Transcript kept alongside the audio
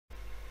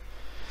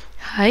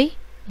Hi,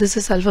 this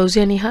is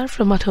Alfausia Nihar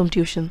from At Home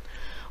Tuition.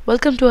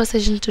 Welcome to our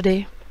session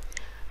today.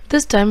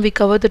 This time we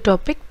cover the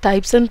topic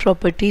types and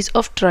properties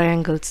of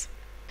triangles.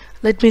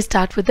 Let me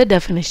start with the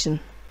definition.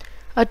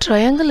 A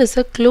triangle is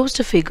a closed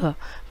figure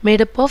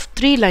made up of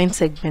three line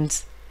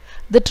segments.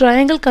 The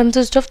triangle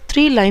consists of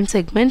three line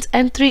segments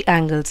and three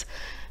angles.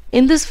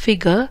 In this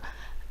figure,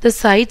 the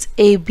sides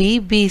AB,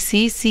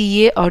 BC,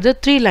 CA are the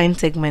three line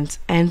segments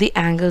and the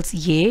angles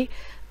A,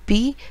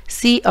 B,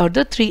 C are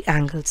the three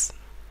angles.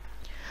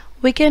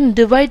 We can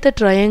divide the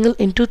triangle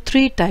into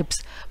three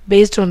types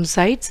based on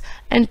sides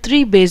and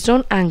three based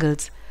on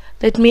angles.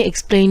 Let me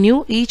explain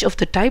you each of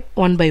the type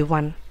one by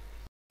one.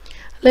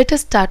 Let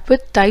us start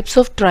with types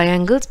of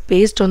triangles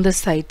based on the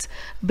sides.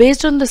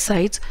 Based on the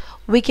sides,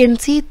 we can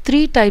see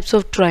three types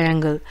of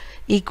triangle: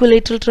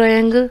 equilateral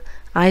triangle,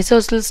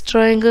 isosceles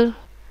triangle,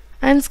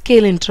 and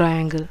scalene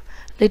triangle.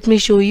 Let me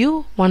show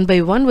you one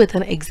by one with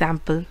an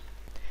example.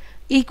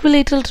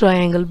 Equilateral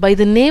triangle, by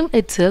the name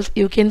itself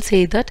you can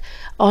say that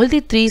all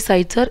the three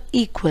sides are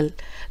equal.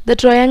 The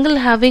triangle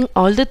having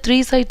all the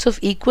three sides of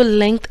equal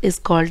length is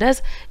called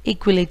as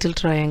equilateral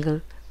triangle.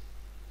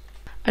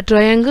 A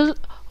triangle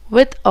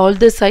with all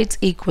the sides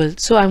equal.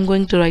 So I'm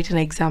going to write an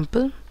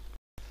example.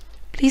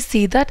 Please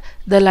see that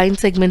the line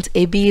segments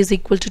AB is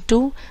equal to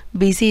 2,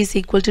 BC is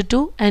equal to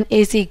 2 and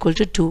AC equal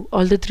to 2.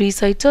 All the three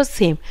sides are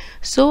same.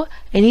 So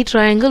any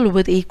triangle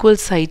with equal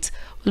sides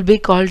will be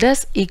called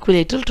as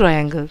equilateral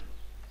triangle.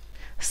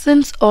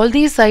 Since all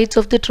the sides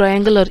of the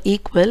triangle are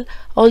equal,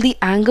 all the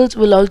angles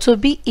will also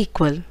be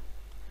equal.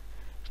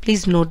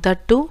 Please note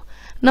that too.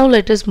 Now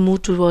let us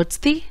move towards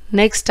the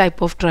next type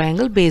of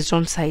triangle based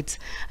on sides.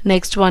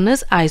 Next one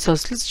is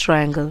isosceles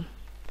triangle.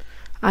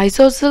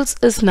 Isosceles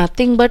is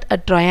nothing but a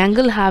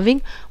triangle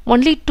having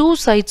only two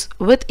sides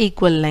with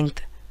equal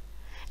length.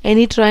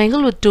 Any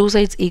triangle with two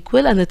sides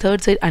equal and the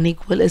third side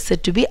unequal is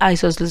said to be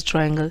isosceles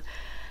triangle.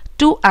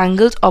 Two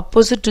angles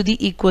opposite to the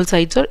equal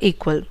sides are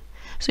equal.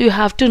 So you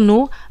have to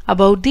know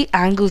about the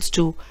angles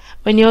too.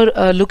 When you're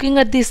looking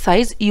at the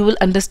sides, you will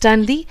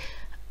understand the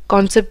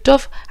concept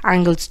of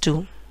angles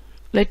too.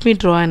 Let me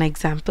draw an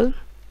example.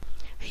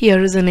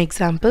 Here is an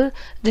example.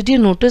 Did you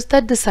notice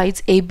that the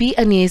sides AB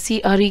and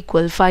AC are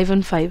equal, 5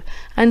 and 5,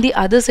 and the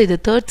other side, the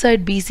third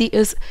side BC,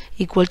 is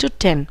equal to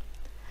 10.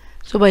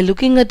 So by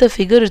looking at the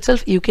figure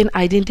itself, you can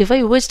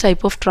identify which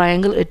type of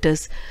triangle it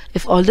is.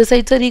 If all the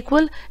sides are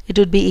equal, it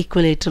would be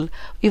equilateral.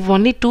 If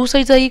only two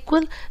sides are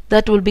equal,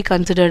 that will be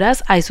considered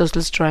as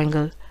isosceles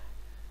triangle.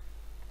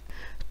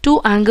 Two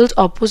angles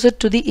opposite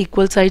to the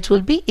equal sides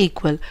will be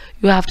equal.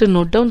 You have to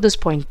note down this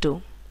point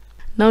too.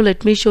 Now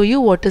let me show you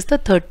what is the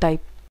third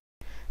type.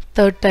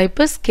 Third type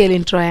is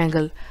scalene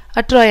triangle.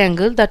 A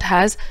triangle that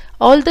has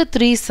all the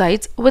three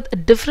sides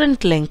with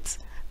different lengths.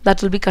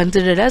 That will be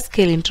considered as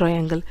scalene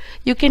triangle.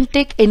 You can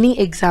take any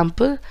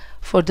example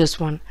for this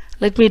one.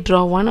 Let me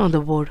draw one on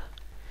the board.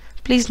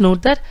 Please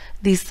note that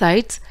these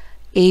sides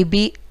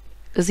AB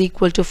is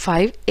equal to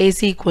 5,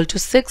 AC equal to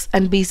 6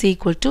 and BC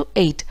equal to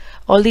 8.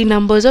 All the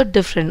numbers are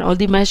different, all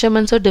the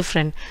measurements are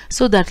different.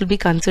 So that will be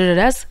considered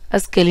as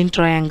a scalene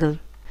triangle.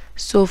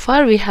 So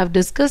far we have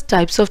discussed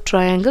types of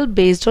triangle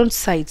based on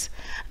sides.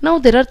 Now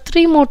there are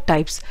three more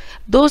types.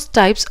 Those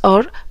types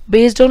are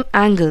based on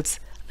angles.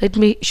 Let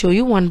me show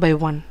you one by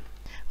one.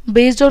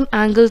 Based on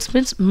angles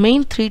means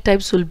main three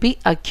types will be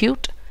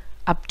acute,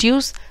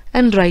 obtuse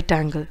and right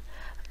angle.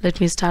 Let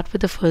me start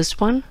with the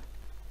first one.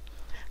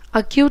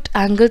 Acute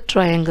angle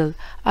triangle.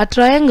 A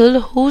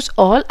triangle whose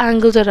all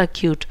angles are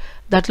acute.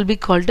 That will be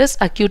called as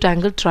acute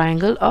angle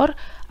triangle or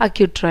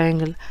acute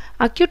triangle.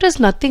 Acute is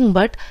nothing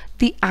but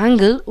the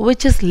angle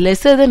which is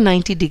lesser than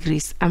 90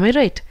 degrees. Am I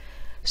right?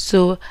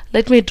 So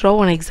let me draw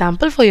one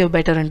example for your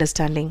better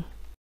understanding.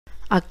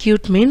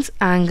 Acute means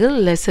angle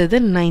lesser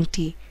than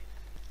 90.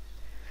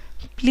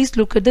 Please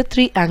look at the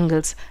three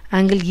angles.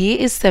 Angle A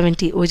is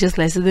 70, which is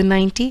lesser than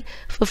 90,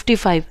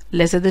 55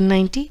 lesser than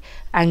 90,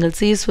 angle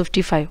C is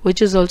 55,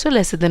 which is also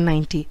lesser than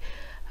 90.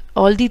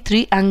 All the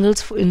three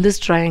angles in this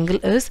triangle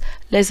is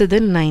lesser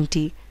than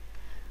 90.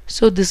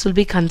 So this will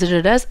be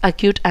considered as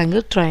acute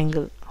angle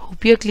triangle.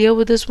 Hope you are clear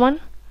with this one.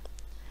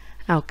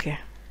 Okay.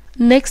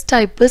 Next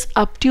type is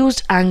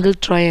obtuse angle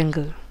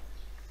triangle.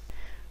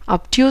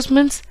 Obtuse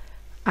means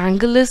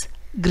angle is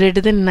greater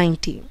than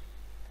 90.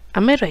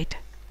 Am I right?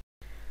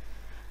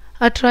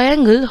 A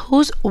triangle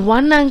whose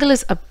one angle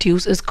is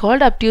obtuse is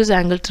called obtuse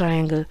angle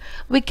triangle.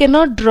 We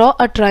cannot draw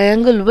a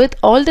triangle with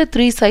all the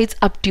three sides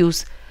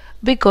obtuse,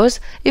 because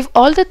if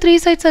all the three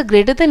sides are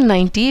greater than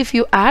 90, if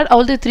you add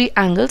all the three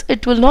angles,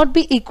 it will not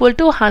be equal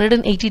to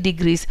 180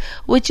 degrees,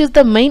 which is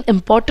the main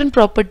important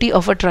property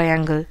of a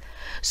triangle.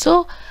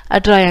 So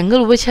a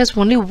triangle which has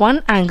only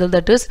one angle,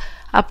 that is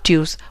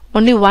obtuse,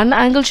 only one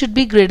angle should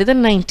be greater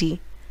than 90.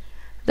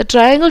 The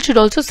triangle should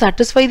also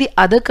satisfy the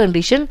other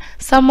condition.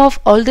 Sum of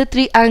all the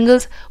three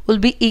angles will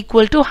be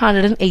equal to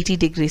 180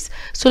 degrees.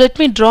 So let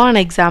me draw an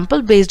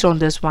example based on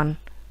this one.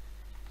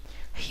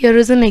 Here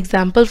is an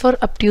example for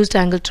obtuse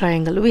angle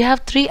triangle. We have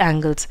three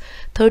angles,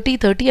 30,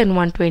 30 and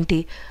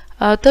 120.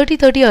 30,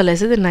 30 are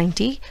lesser than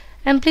 90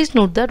 And please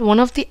note that one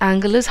of the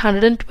angle is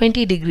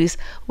 120 degrees,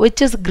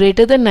 which is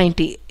greater than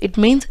 90. It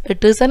means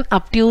it is an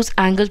obtuse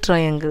angle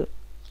triangle.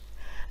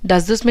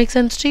 Does this make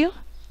sense to you?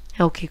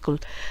 Okay, cool.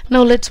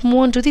 Now let's move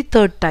on to the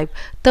third type.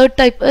 Third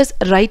type is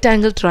right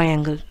angle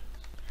triangle.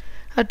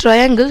 A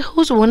triangle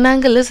whose one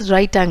angle is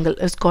right angle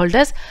is called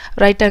as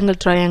right angle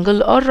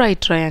triangle or right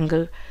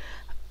triangle.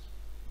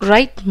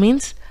 Right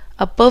means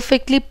a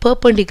perfectly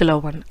perpendicular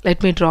one.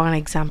 Let me draw an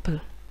example.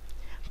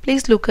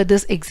 Please look at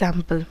this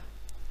example.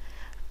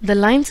 The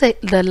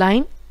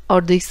line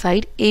or the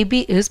side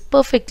AB is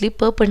perfectly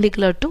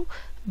perpendicular to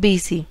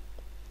BC.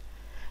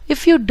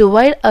 If you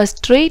divide a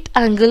straight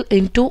angle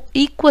into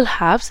equal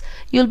halves,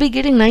 you'll be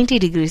getting 90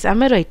 degrees.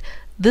 Am I right?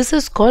 This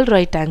is called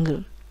right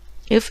angle.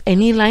 If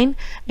any line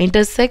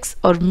intersects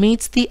or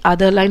meets the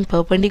other line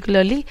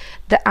perpendicularly,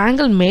 the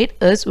angle made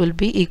will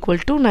be equal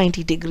to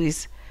 90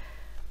 degrees.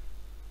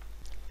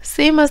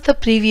 Same as the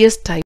previous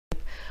type,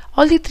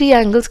 all the three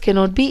angles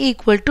cannot be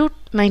equal to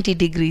 90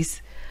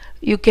 degrees.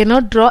 You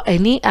cannot draw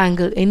any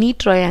angle, any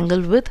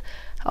triangle with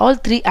all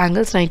three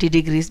angles 90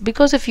 degrees,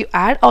 because if you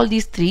add all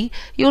these three,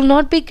 you will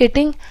not be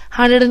getting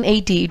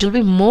 180. It will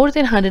be more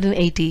than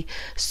 180.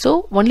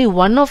 So only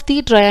one of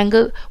the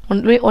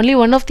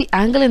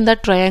angle in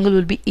that triangle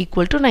will be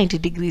equal to 90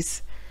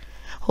 degrees.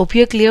 Hope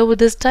you are clear with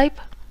this type.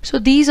 So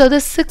these are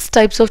the 6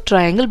 types of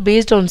triangle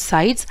based on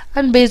sides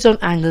and based on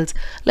angles.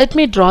 Let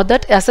me draw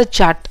that as a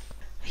chart.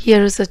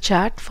 Here is a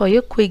chart for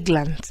your quick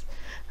glance.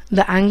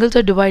 The angles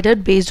are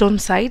divided based on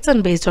sides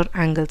and based on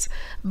angles.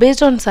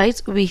 Based on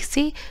sides, we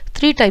see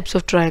 3 types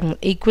of triangle: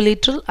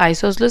 equilateral,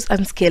 isosceles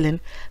and scalene.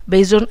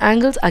 Based on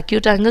angles,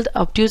 acute angle,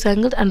 obtuse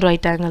angle and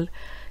right angle.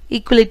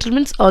 Equilateral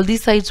means all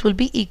these sides will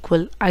be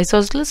equal.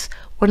 Isosceles,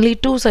 only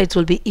 2 sides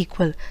will be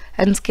equal.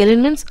 And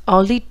scalene means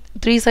all the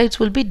 3 sides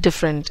will be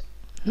different.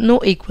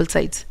 No equal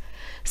sides.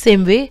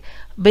 Same way,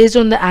 based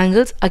on the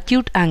angles,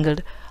 acute angle,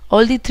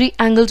 all the 3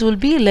 angles will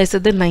be lesser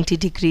than 90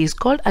 degrees,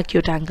 called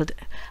acute angle.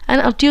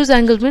 And obtuse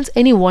angle means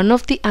any one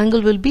of the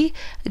angle will be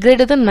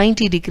greater than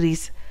 90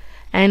 degrees.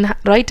 And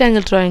right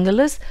angle triangle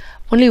is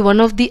only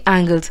one of the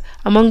angles.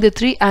 Among the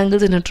 3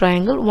 angles in a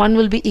triangle, one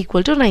will be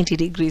equal to 90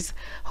 degrees.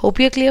 Hope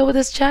you are clear with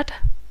this chart.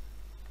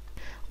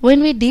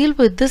 When we deal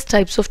with these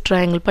types of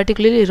triangle,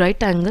 particularly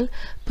right angle,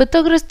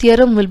 Pythagorean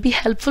theorem will be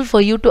helpful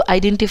for you to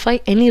identify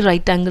any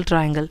right angle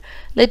triangle.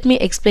 Let me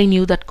explain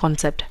you that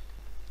concept.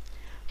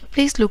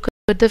 Please look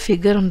at the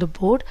figure on the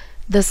board.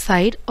 The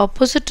side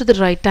opposite to the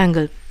right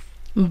angle,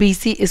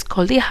 BC, is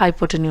called the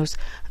hypotenuse.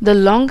 The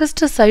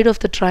longest side of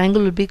the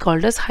triangle will be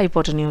called as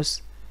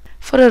hypotenuse.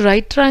 For a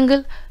right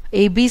triangle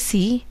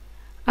ABC,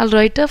 I'll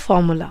write a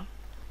formula.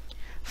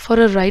 For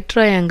a right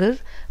triangle,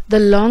 the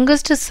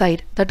longest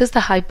side, that is the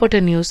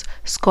hypotenuse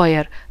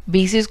square,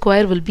 BC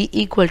square, will be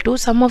equal to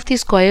sum of the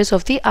squares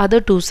of the other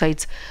 2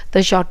 sides,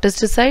 the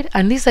shortest side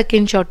and the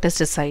second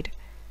shortest side.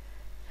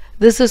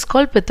 This is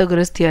called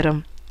Pythagorean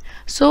theorem.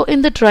 So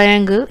in this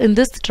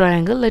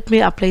triangle, let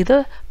me apply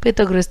the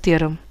Pythagorean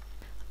theorem.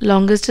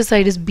 Longest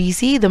side is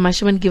BC, the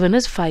measurement given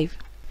is 5.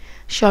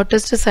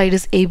 Shortest side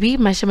is AB,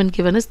 measurement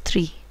given is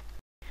 3.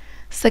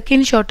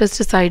 Second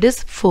shortest side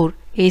is 4,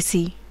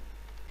 AC.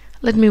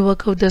 Let me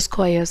work out the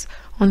squares.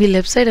 On the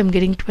left side, I'm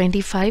getting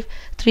 25.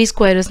 3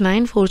 square is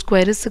 9, 4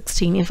 square is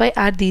 16. If I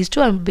add these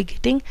two, I'll be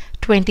getting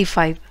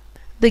 25.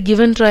 The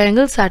given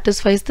triangle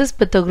satisfies this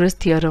Pythagorean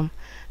theorem.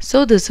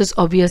 So this is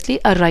obviously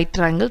a right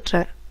triangle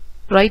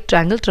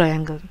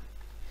triangle.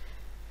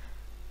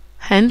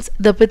 Hence,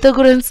 the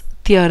Pythagorean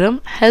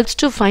theorem helps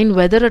to find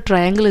whether a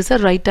triangle is a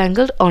right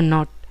angle or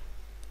not.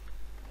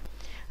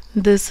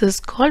 This is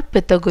called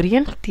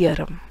Pythagorean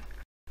theorem.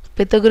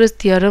 Pythagorean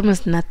theorem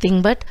is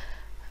nothing but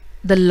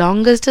the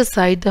longest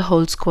side, the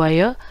whole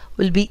square,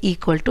 will be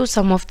equal to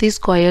sum of the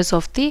squares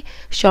of the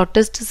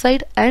shortest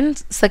side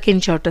and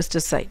second shortest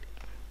side.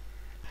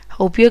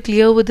 Hope you are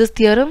clear with this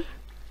theorem.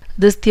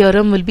 This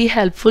theorem will be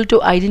helpful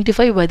to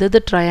identify whether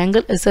the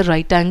triangle is a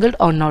right angle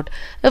or not.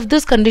 If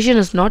this condition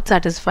is not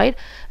satisfied,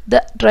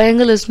 the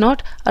triangle is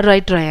not a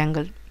right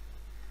triangle.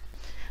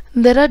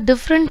 There are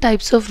different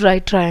types of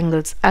right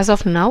triangles. As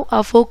of now,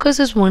 our focus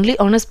is only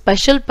on a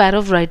special pair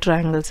of right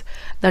triangles,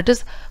 that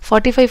is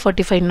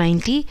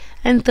 45-45-90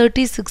 and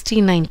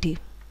 30-60-90.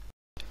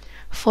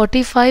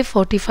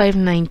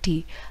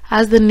 45-45-90,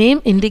 as the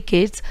name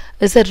indicates,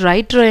 is a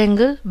right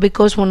triangle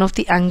because one of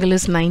the angle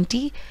is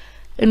 90,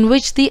 in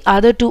which the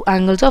other 2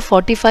 angles are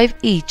 45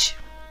 each.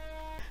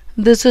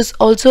 This is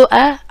also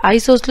a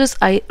isosceles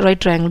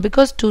right triangle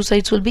because 2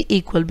 sides will be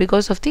equal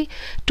because of the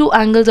 2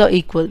 angles are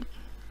equal.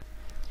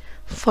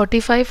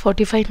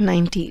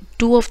 45-45-90,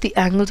 2 of the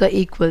angles are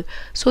equal,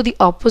 so the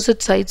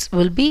opposite sides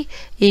will be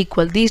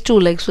equal. These 2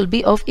 legs will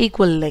be of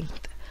equal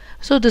length.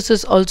 So this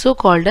is also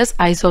called as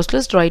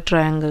isosceles right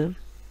triangle.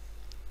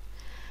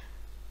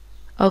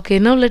 Okay,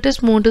 now let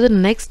us move to the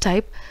next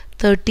type,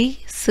 30,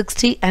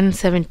 60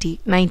 and 90.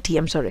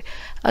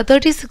 A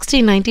 30,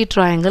 60, 90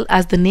 triangle,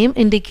 as the name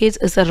indicates,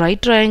 is a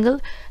right triangle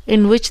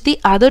in which the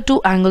other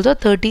 2 angles are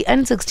 30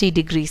 and 60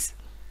 degrees.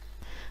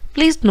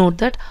 Please note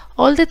that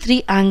all the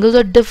 3 angles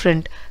are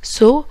different,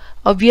 so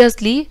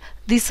obviously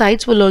The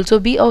sides will also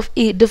be of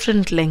a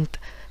different length.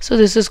 So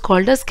this is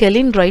called a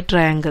scalene right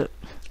triangle,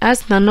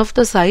 as none of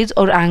the sides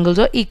or angles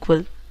are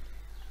equal.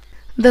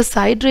 The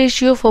side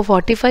ratio for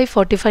 45,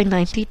 45,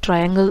 90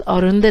 triangle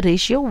are in the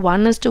ratio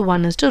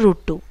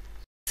 1:1:√2.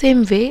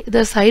 Same way,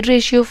 the side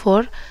ratio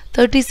for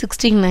 30,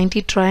 60,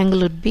 90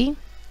 triangle would be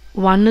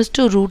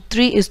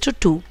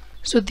 1:√3:2.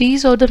 So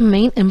these are the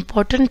main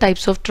important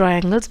types of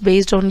triangles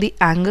based on the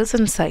angles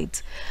and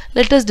sides.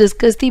 Let us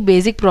discuss the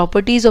basic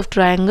properties of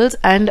triangles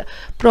and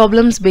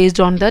problems based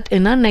on that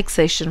in our next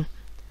session.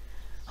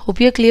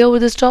 Hope you are clear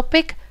with this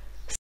topic.